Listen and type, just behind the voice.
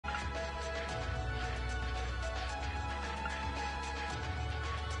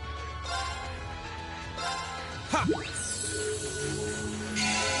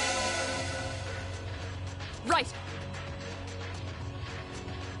Right.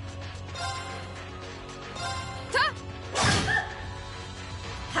 Ta!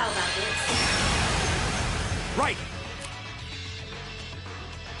 How about this? Right!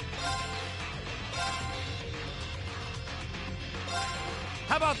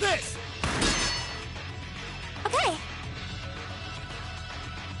 How about this? Okay.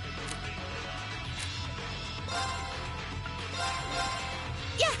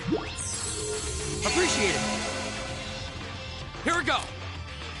 Yeah. Appreciate it. Here we go.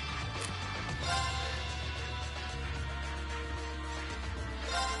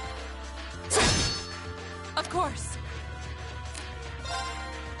 Of course.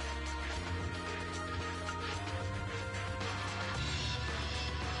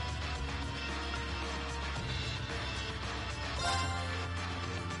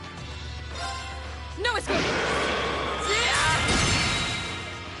 No escape!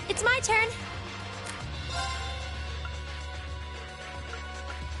 It's my turn.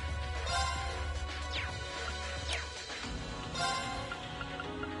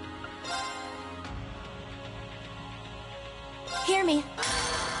 Hear me.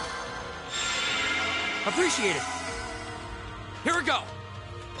 Appreciate it. Here we go.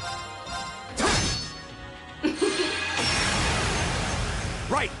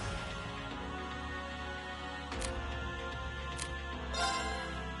 Right.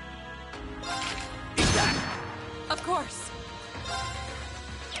 Eat that. Of course.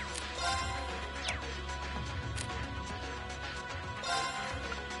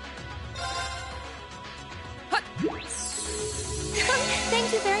 Hut.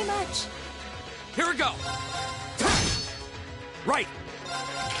 Thank you very much. Here we go. Right.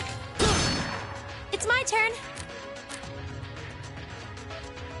 It's my turn.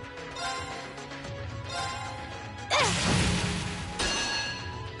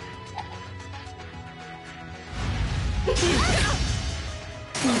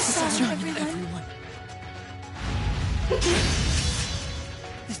 Sorry, everyone.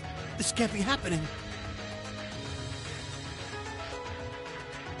 This can't be happening.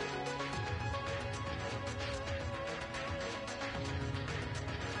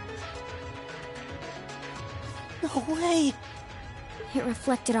 No way! It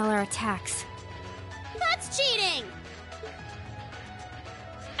reflected all our attacks. That's cheating!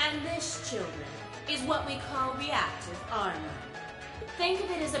 And this, children, is what we call reactive armor. Think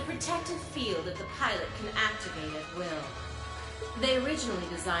of it as a protective field that the pilot can activate at will. They originally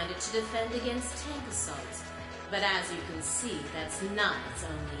designed it to defend against tank assaults, but as you can see, that's not its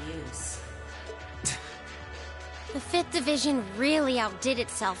only use. The 5th Division really outdid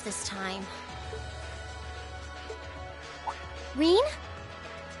itself this time. Reen?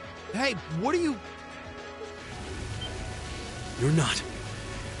 Hey, what are you... You're not.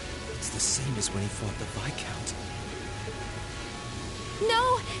 It's the same as when he fought the Viscount.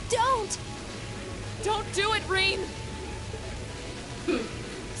 No, don't! Don't do it, Reen!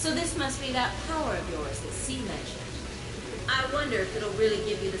 So this must be that power of yours that C mentioned. I wonder if it'll really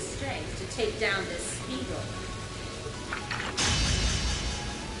give you the strength to take down this Spiegel.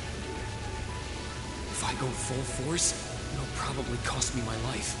 If I go full force, it'll probably cost me my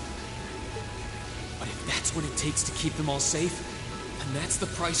life. But if that's what it takes to keep them all safe, then that's the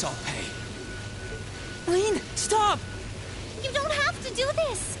price I'll pay. Reen, stop! You don't have to do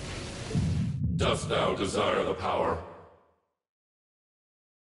this! Dost thou desire the power?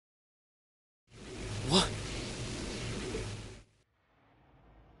 What?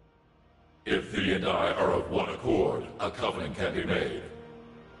 If thee and I are of one accord, a covenant can be made.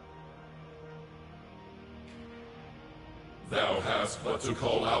 Thou hast but to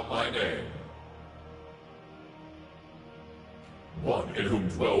call out my name. One in whom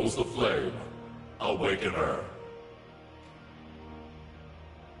dwells the flame. Awaken her.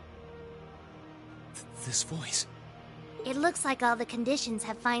 This voice. It looks like all the conditions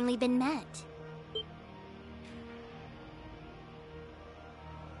have finally been met.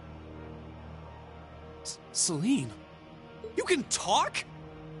 Celine, you can talk?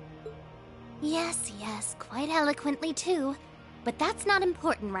 Yes, yes, quite eloquently too. But that's not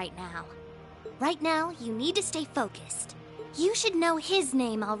important right now. Right now, you need to stay focused. You should know his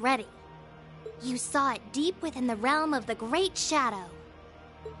name already. You saw it deep within the realm of the Great Shadow.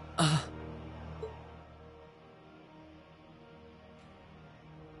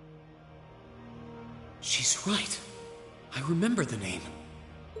 She's right. I remember the name.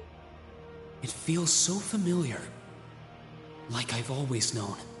 It feels so familiar. Like I've always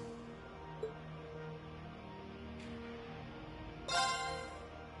known.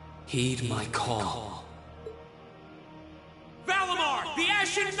 Heed my call. the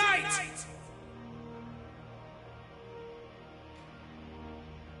Ashen Knight!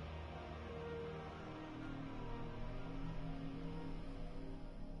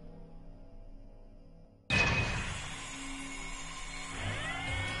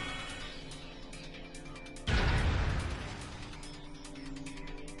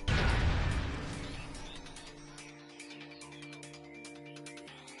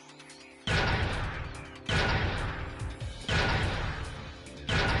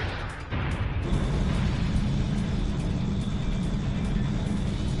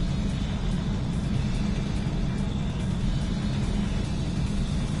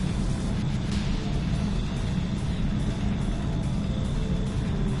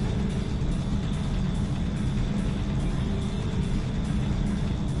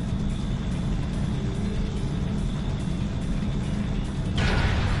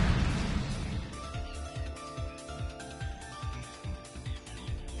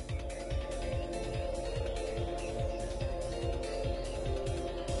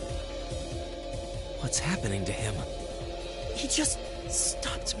 What's happening to him? He just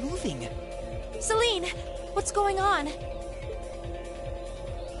stopped moving. Celine, what's going on?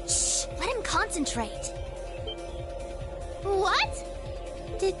 Shh, let him concentrate. What?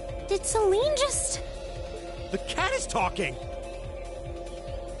 Did Celine just... The cat is talking!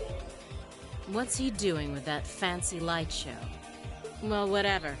 What's he doing with that fancy light show? Well,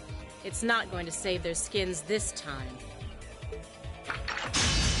 whatever. It's not going to save their skins this time.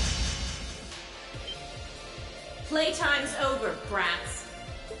 Playtime's over, brats.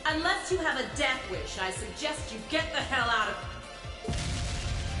 Unless you have a death wish, I suggest you get the hell out of...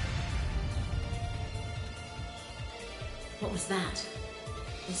 What was that?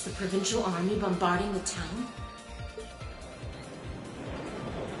 Is the provincial army bombarding the town?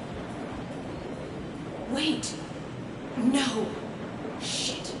 Wait! No!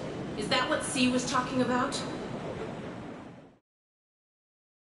 Shit! Is that what C was talking about?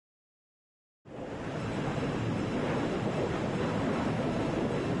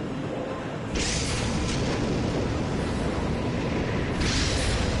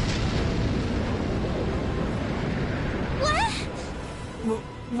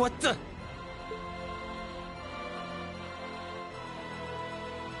 What the?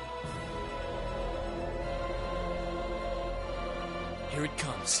 Here it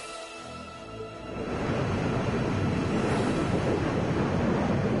comes.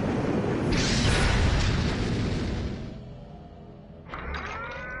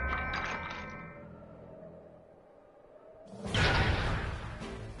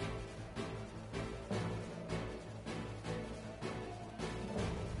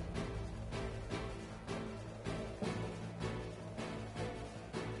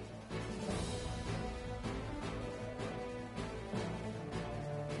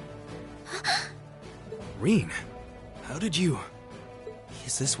 Reen, how did you...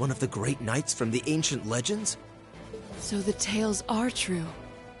 Is this one of the great knights from the ancient legends? So the tales are true.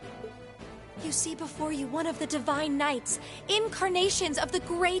 You see before you one of the divine knights, incarnations of the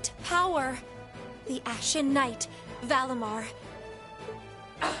great power. The Ashen Knight, Valimar.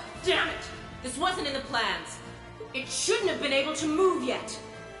 Damn it! This wasn't in the plans. It shouldn't have been able to move yet.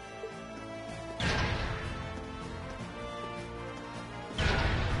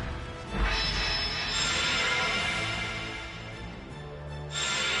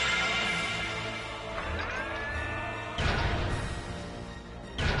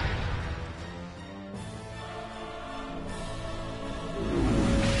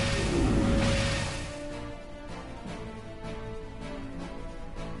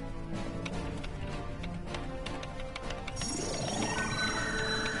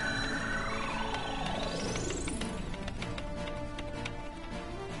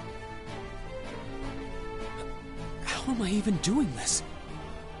 How am I even doing this?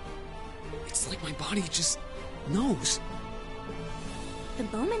 It's like my body just knows. The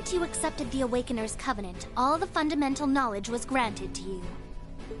moment you accepted the Awakener's Covenant, all the fundamental knowledge was granted to you.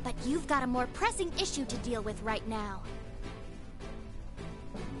 But you've got a more pressing issue to deal with right now.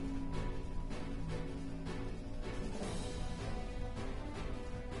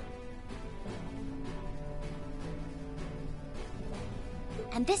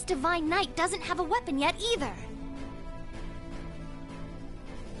 And this Divine Knight doesn't have a weapon yet either.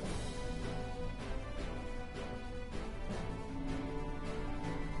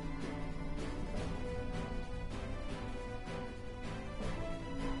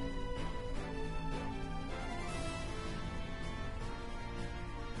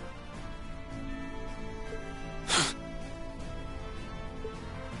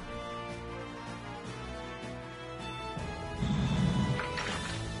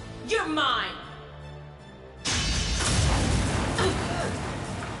 mine!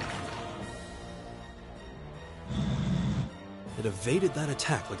 It evaded that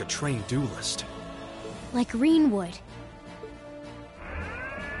attack like a trained duelist. Like Greenwood.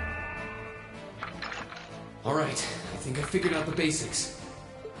 Alright, I think I figured out the basics.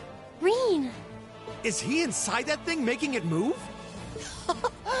 Reen! Is he inside that thing making it move?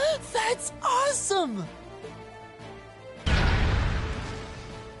 That's awesome!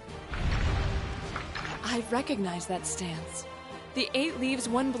 I recognize that stance. The 8 leaves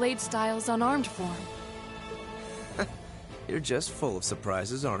 1 blade style's unarmed form. You're just full of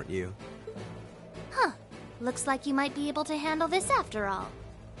surprises, aren't you? Huh. Looks like you might be able to handle this after all.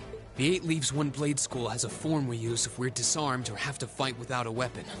 The 8 Leaves 1 Blade School has a form we use if we're disarmed or have to fight without a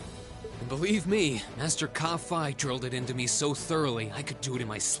weapon. And believe me, Master Ka-Fai drilled it into me so thoroughly I could do it in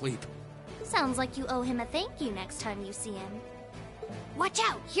my sleep. Sounds like you owe him a thank you next time you see him. Watch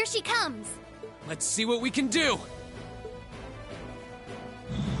out! Here she comes! Let's see what we can do!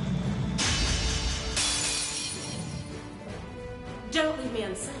 Don't leave me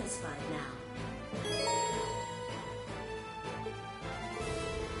unsatisfied now.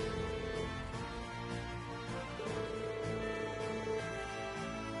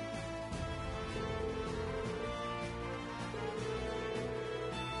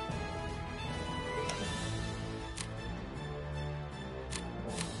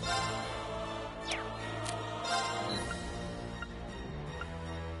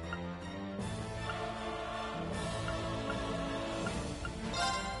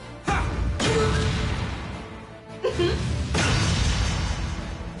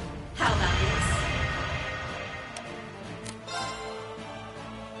 How about this?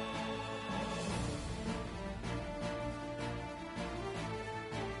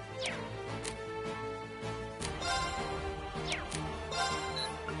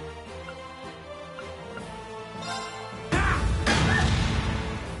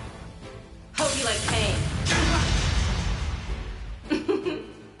 Hope you like pain.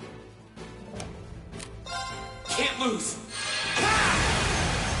 Can't lose!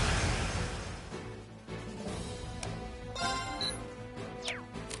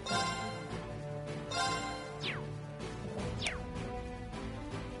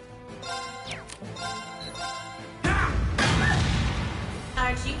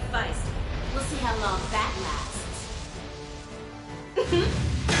 Aren't you feisty? We'll see how long that lasts.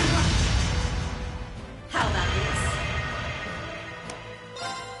 How about this?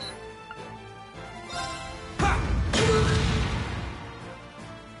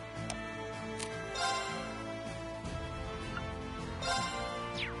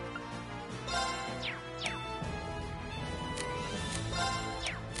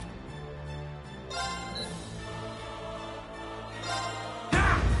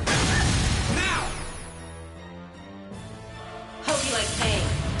 Now! Hope you like pain.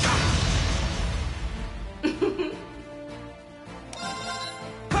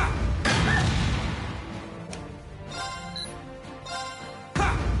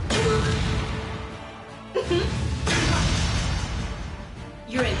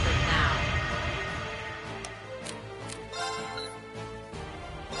 You're in for it now.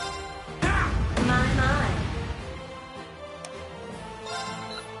 My.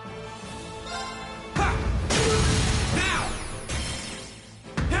 Now!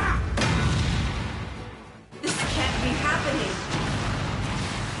 This can't be happening.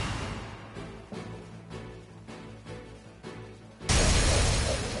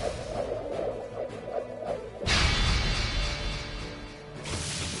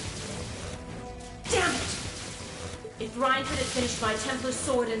 Damn it! If Reinford had finished my Templar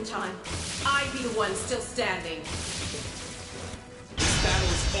sword in time, I'd be the one still standing. This battle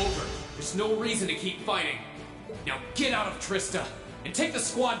is over. There's no reason to keep fighting. Now get out of Trista, and take the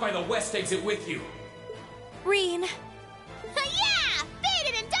squad by the west exit with you. Reen, Yeah! Beat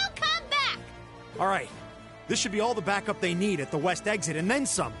it and don't come back! Alright, this should be all the backup they need at the west exit and then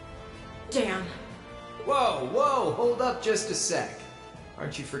some. Damn. Whoa, whoa, hold up just a sec.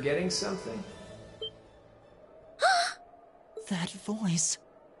 Aren't you forgetting something? That voice.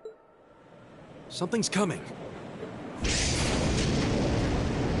 Something's coming.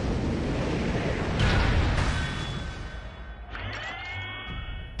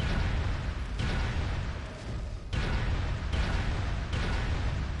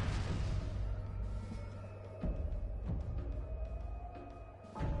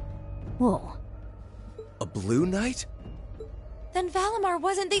 Whoa. A blue knight? then Valimar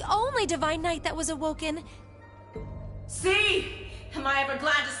wasn't the only Divine Knight that was awoken. See? Am I ever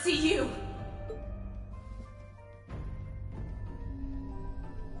glad to see you?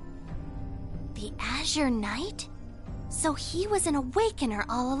 The Azure Knight? So he was an Awakener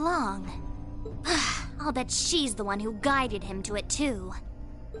all along. I'll bet she's the one who guided him to it too.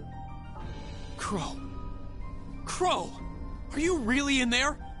 Crow. Crow! Are you really in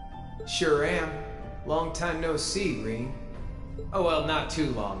there? Sure am. Long time no see, Reen. Oh well, not too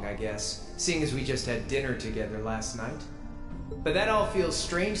long, I guess, seeing as we just had dinner together last night. But that all feels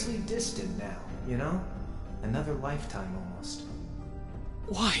strangely distant now, you know? Another lifetime almost.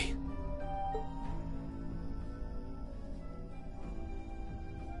 Why?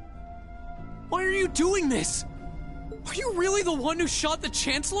 Why are you doing this? Are you really the one who shot the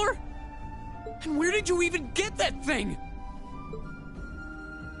Chancellor? And where did you even get that thing?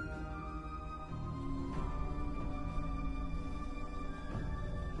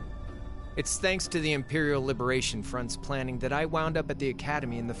 It's thanks to the Imperial Liberation Front's planning that I wound up at the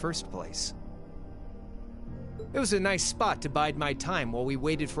Academy in the first place. It was a nice spot to bide my time while we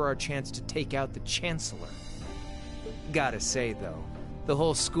waited for our chance to take out the Chancellor. Gotta say, though, the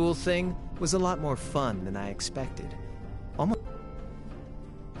whole school thing was a lot more fun than I expected. Almost.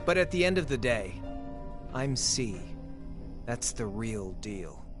 But at the end of the day, I'm C. That's the real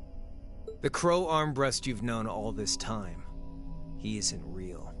deal. The Crow Armbrust you've known all this time, he isn't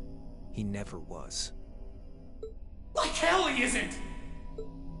real. He never was. Like hell he isn't!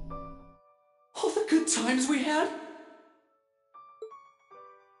 All the good times we had?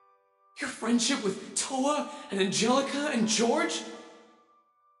 Your friendship with Toa and Angelica and George?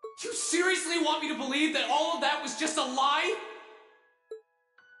 You seriously want me to believe that all of that was just a lie?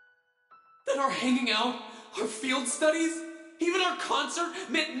 That our hanging out, our field studies, even our concert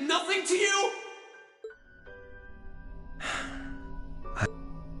meant nothing to you?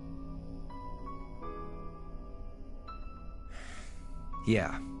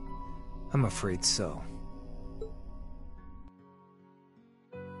 Yeah, I'm afraid so.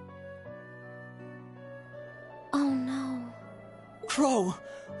 Oh no. Crow,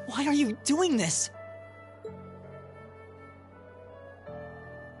 why are you doing this?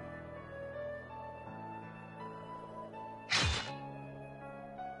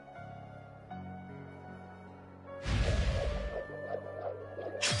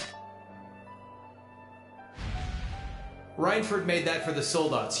 Reinford made that for the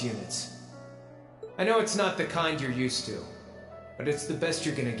Soldats units. I know it's not the kind you're used to, but it's the best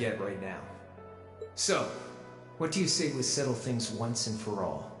you're gonna get right now. So, what do you say we settle things once and for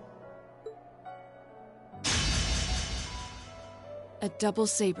all? A double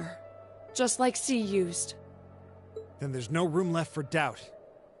saber, just like C used. Then there's no room left for doubt.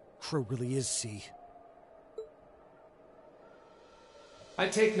 Crow really is C. I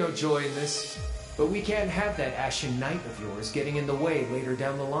take no joy in this, but we can't have that Ashen Knight of yours getting in the way later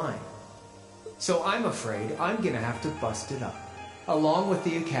down the line. So I'm afraid I'm gonna have to bust it up, along with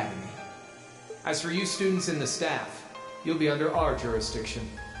the Academy. As for you students and the staff, you'll be under our jurisdiction.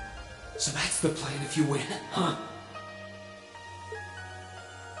 So that's the plan if you win, huh?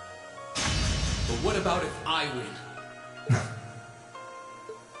 But what about if I win?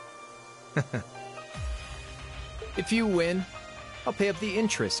 If you win, I'll pay up the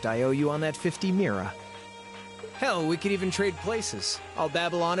interest I owe you on that 50 Mira. Hell, we could even trade places. I'll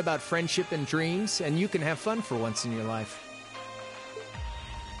babble on about friendship and dreams, and you can have fun for once in your life.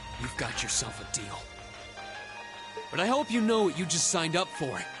 You've got yourself a deal. But I hope you know what you just signed up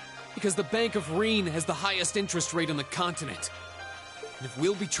for. Because the Bank of Reen has the highest interest rate on the continent. And if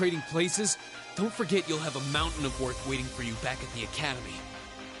we'll be trading places, don't forget you'll have a mountain of work waiting for you back at the Academy.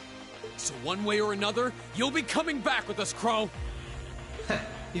 So one way or another, you'll be coming back with us, Crow!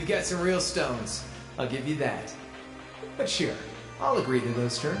 You've got some real stones. I'll give you that. But sure, I'll agree to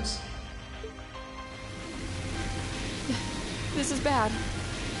those terms. This is bad.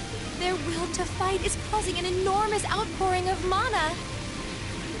 Their will to fight is causing an enormous outpouring of mana.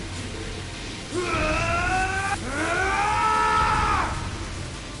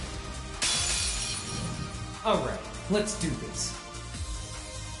 Alright, let's do this.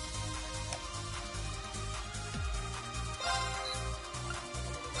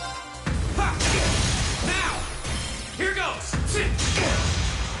 Here goes!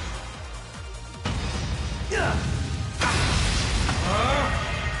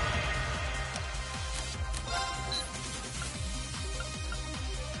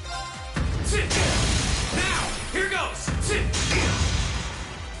 Now! Here goes!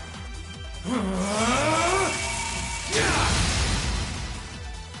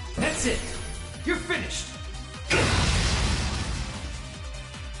 That's it! You're finished!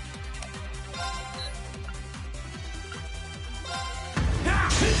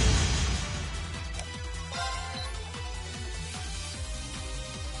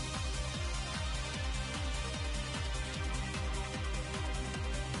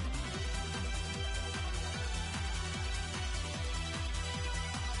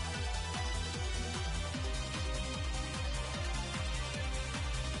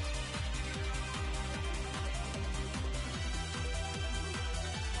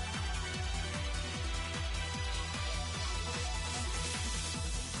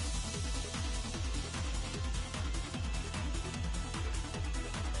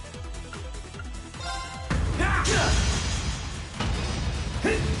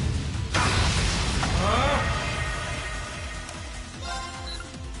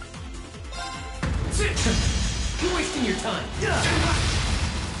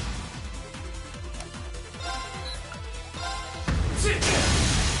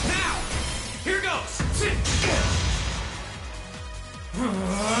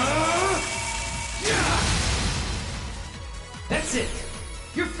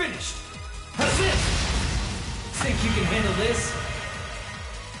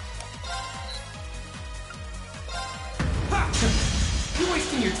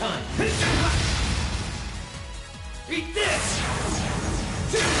 time! Eat this!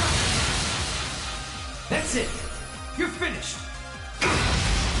 That's it! You're finished!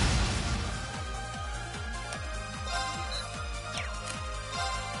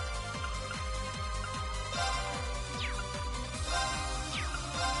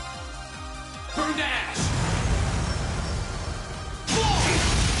 Burn to ash!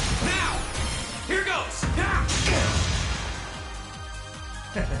 Now! Here goes!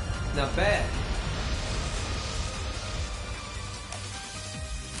 Not bad.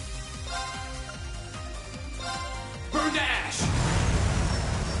 Burn to ash!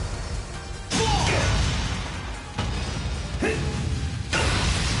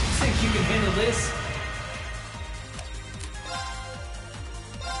 Think you can handle this?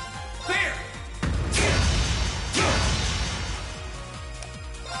 There!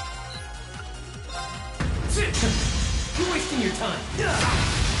 You're wasting your time.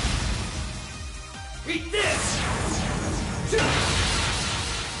 Eat this!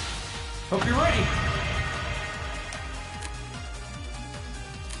 Hope you're ready.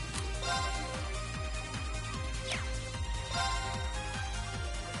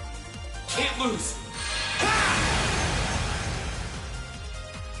 Can't lose!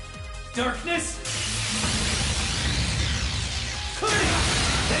 Darkness! Clear!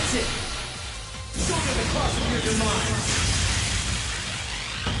 That's it! Shoulder the cross of your demise!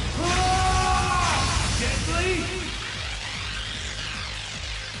 Gently!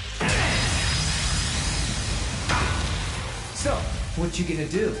 So, what you gonna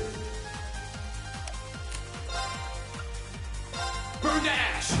do? Burn to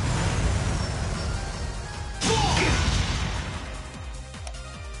ash!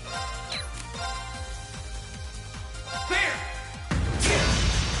 There!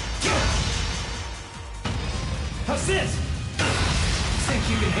 How's this? Think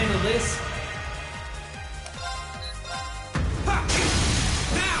you can handle this? Ha!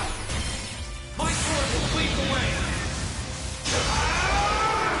 Now! My sword will lead the way!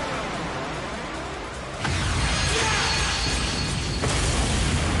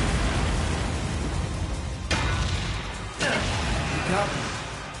 Got me.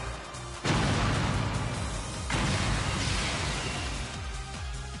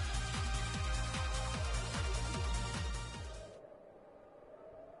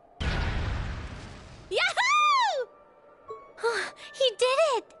 Yahoo! He did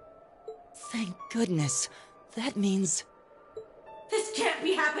it! Thank goodness. That means... This can't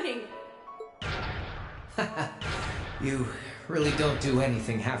be happening! You really don't do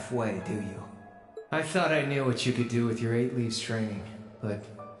anything halfway, do you? I thought I knew what you could do with your 8 leaves training, but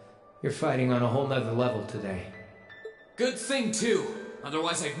you're fighting on a whole nother level today. Good thing, too.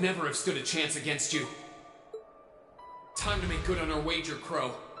 Otherwise, I'd never have stood a chance against you. Time to make good on our wager,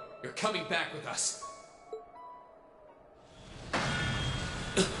 Crow. You're coming back with us.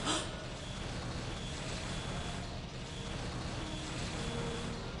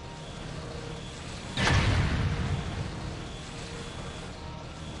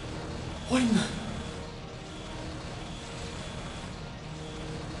 What in the...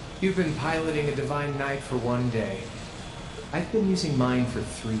 You've been piloting a Divine Knight for 1 day. I've been using mine for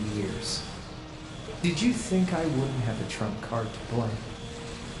 3 years. Did you think I wouldn't have a trump card to play?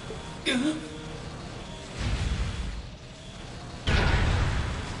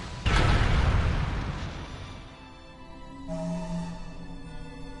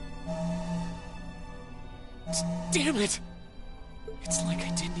 Damn it! It's like I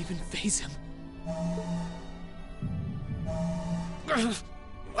didn't even phase him.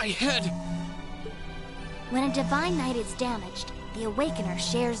 My head! When a Divine Knight is damaged, the Awakener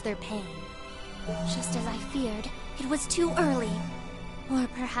shares their pain. Just as I feared, it was too early. Or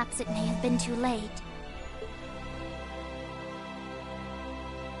perhaps it may have been too late.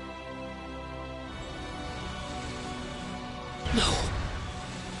 No.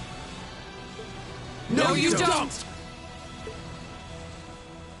 No, you don't!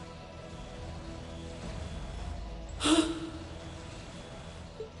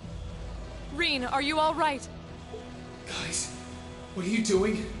 Reen, are you all right? Guys, what are you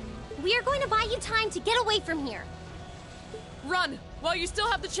doing? We are going to buy you time to get away from here. Run, while you still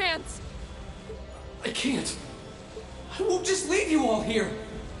have the chance! I can't. I won't just leave you all here.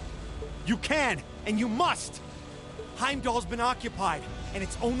 You can, and you must! Heimdall's been occupied, and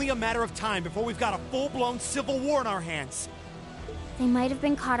it's only a matter of time before we've got a full-blown civil war in our hands. They might have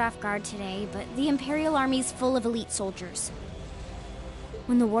been caught off guard today, but the Imperial Army's full of elite soldiers.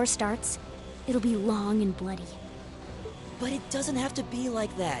 When the war starts, it'll be long and bloody. But it doesn't have to be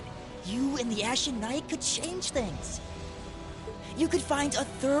like that. You and the Ashen Knight could change things. You could find a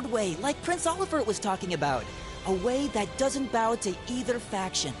third way, like Prince Oliver was talking about. A way that doesn't bow to either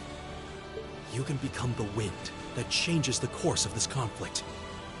faction. You can become the wind that changes the course of this conflict.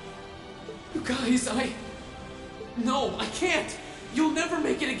 You guys, No, I can't! You'll never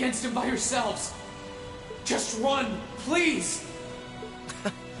make it against him by yourselves! Just run, please!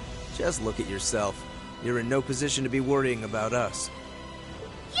 Just look at yourself. You're in no position to be worrying about us.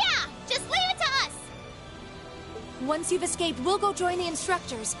 Yeah! Just leave it to us! Once you've escaped, we'll go join the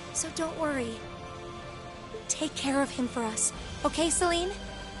instructors, so don't worry. Take care of him for us, okay, Celine?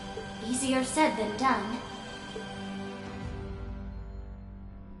 Easier said than done.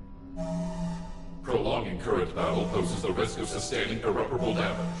 Prolonging current battle poses the risk of sustaining irreparable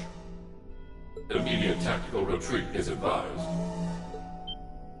damage. Immediate tactical retreat is advised.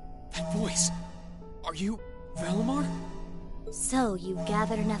 That voice... Are you... Valimar? So, you've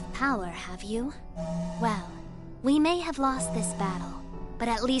gathered enough power, have you? Well, we may have lost this battle, but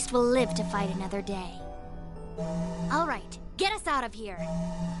at least we'll live to fight another day. Alright, get us out of here.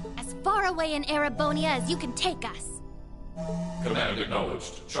 As far away in Erebonia as you can take us. Command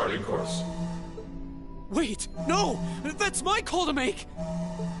acknowledged. Charting course. Wait, no! That's my call to make!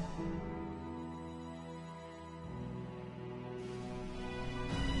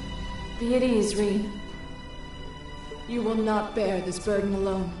 Be at ease, Rean. You will not bear this burden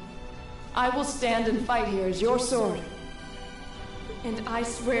alone. I will stand and fight here as your sword. And I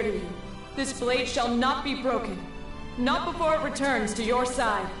swear to you, this blade shall not be broken. Not before it returns to your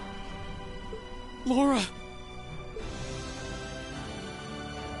side. Laura!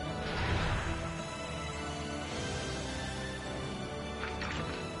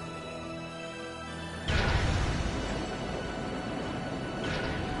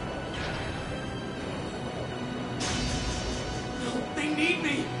 They need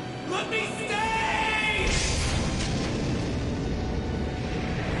me! Let me stay!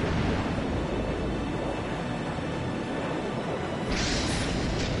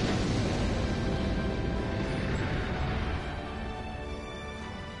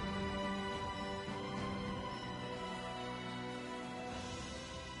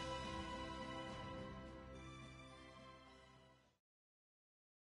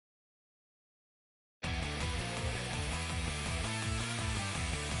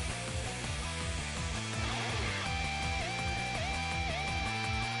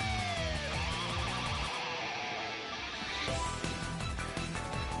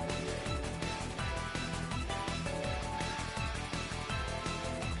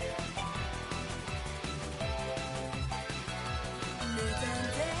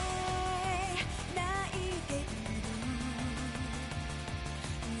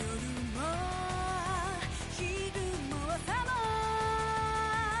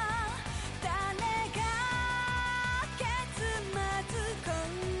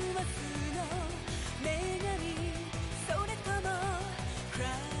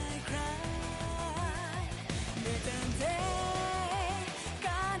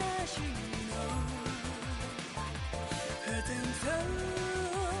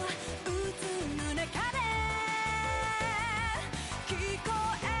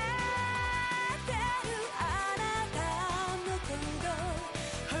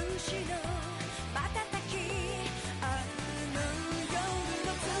 She knows